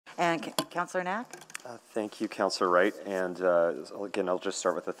And Councillor Knack? Thank you, Councillor Wright. And again, I'll just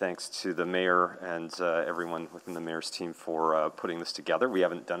start with a thanks to the Mayor and everyone within the Mayor's team for putting this together. We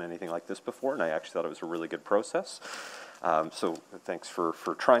haven't done anything like this before, and I actually thought it was a really good process. So thanks for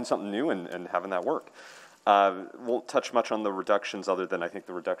trying something new and having that work. Won't touch much on the reductions other than I think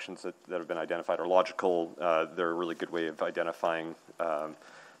the reductions that have been identified are logical. They're a really good way of identifying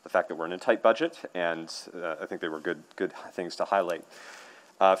the fact that we're in a tight budget, and I think they were good things to highlight.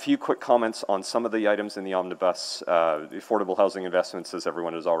 A few quick comments on some of the items in the omnibus. The affordable housing investments, as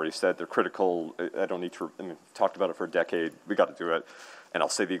everyone has already said, they're critical. I don't need to, talked about it for a decade. We got to do it. And I'll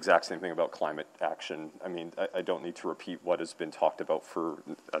say the exact same thing about climate action. I don't need to repeat what has been talked about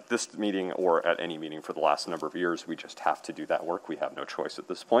at this meeting or at any meeting for the last number of years. We just have to do that work. We have no choice at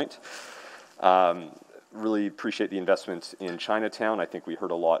this point. Really appreciate the investment in Chinatown. I think we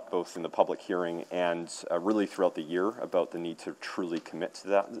heard a lot both in the public hearing and really throughout the year about the need to truly commit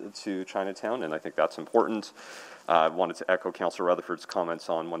to Chinatown, and I think that's important. I wanted to echo Councillor Rutherford's comments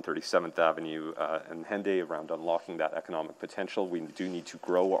on 137th Avenue and Henday around unlocking that economic potential. We do need to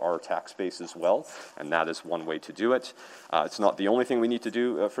grow our tax base as well, and that is one way to do it. It's not the only thing we need to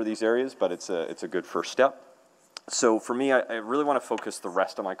do for these areas, but it's a good first step. So for me, I really want to focus the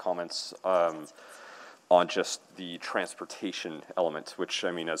rest of my comments on just the transportation element, which,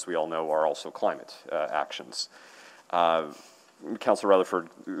 as we all know, are also climate actions. Councillor Rutherford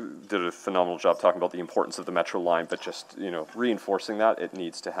did a phenomenal job talking about the importance of the Metro line, but just, reinforcing that it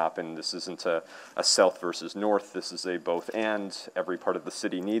needs to happen. This isn't a south versus north. This is a both and. Every part of the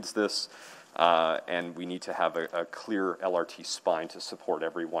city needs this, and we need to have a clear LRT spine to support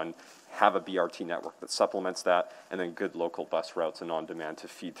everyone, have a BRT network that supplements that, and then good local bus routes and on-demand to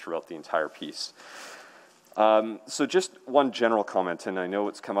feed throughout the entire piece. So just one general comment, and I know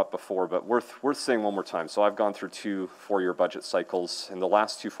it's come up before, but worth saying one more time. So I've gone through 2 four-year budget cycles. In the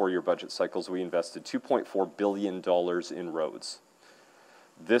last 2 four-year budget cycles, we invested $2.4 billion in roads.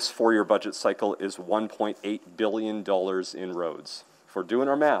 This 4-year budget cycle is $1.8 billion in roads. If we're doing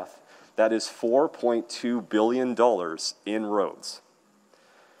our math, that is $4.2 billion in roads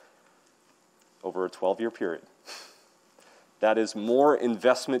over a 12-year period. That is more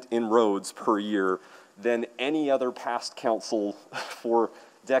investment in roads per year than any other past council for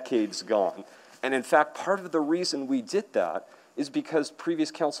decades gone. And in fact, part of the reason we did that is because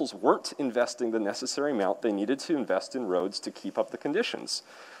previous councils weren't investing the necessary amount they needed to invest in roads to keep up the conditions.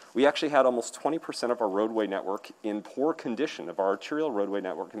 We actually had almost 20% of our roadway network in poor condition, of our arterial roadway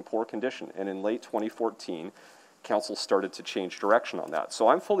network in poor condition. And in late 2014, council started to change direction on that. So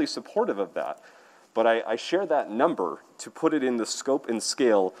I'm fully supportive of that. But I share that number to put it in the scope and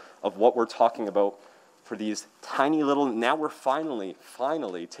scale of what we're talking about for these tiny little, now we're finally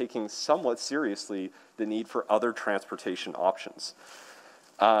taking somewhat seriously the need for other transportation options.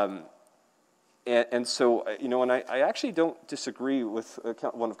 And so, and I actually don't disagree with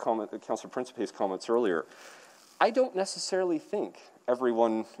one of Councillor Principe's comments earlier. I don't necessarily think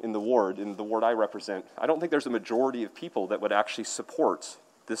everyone in the ward I represent, I don't think there's a majority of people that would actually support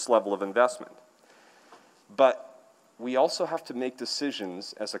this level of investment. But we also have to make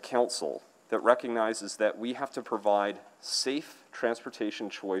decisions as a council that recognizes that we have to provide safe transportation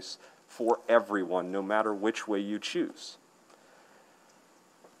choice for everyone, no matter which way you choose.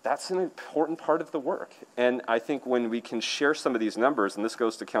 That's an important part of the work. And I think when we can share some of these numbers, and this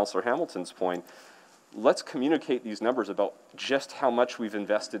goes to Councillor Hamilton's point, let's communicate these numbers about just how much we've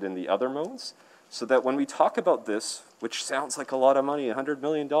invested in the other modes, so that when we talk about this, which sounds like a lot of money, $100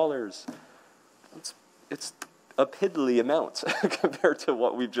 million, it's a piddly amount compared to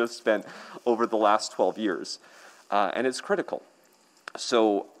what we've just spent over the last 12 years. And it's critical.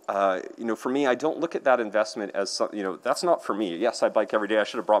 So, for me, I don't look at that investment as, that's not for me. Yes, I bike every day. I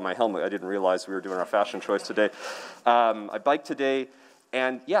should have brought my helmet. I didn't realize we were doing our fashion choice today. I bike today.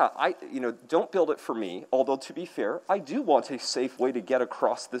 And yeah, don't build it for me. Although, to be fair, I do want a safe way to get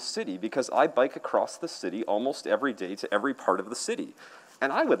across this city, because I bike across the city almost every day to every part of the city.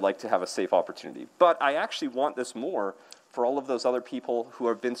 And I would like to have a safe opportunity. But I actually want this more for all of those other people who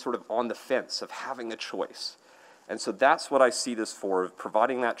have been sort of on the fence of having a choice. And so that's what I see this for,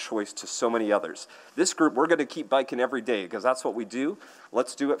 providing that choice to so many others. This group, we're going to keep biking every day because that's what we do.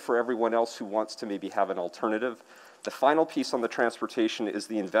 Let's do it for everyone else who wants to maybe have an alternative. The final piece on the transportation is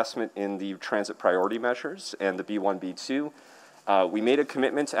the investment in the transit priority measures and the B1, B2. We made a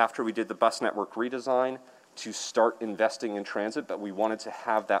commitment after we did the bus network redesign to start investing in transit, but we wanted to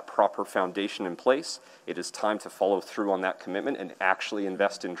have that proper foundation in place. It is time to follow through on that commitment and actually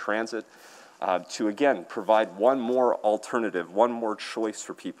invest in transit. to, again, provide one more alternative, one more choice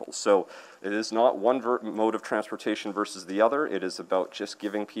for people. So it is not one mode of transportation versus the other. It is about just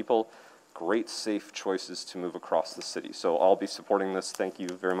giving people great, safe choices to move across the city. So I'll be supporting this. Thank you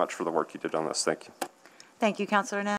very much for the work you did on this. Thank you. Thank you, Councillor Knack.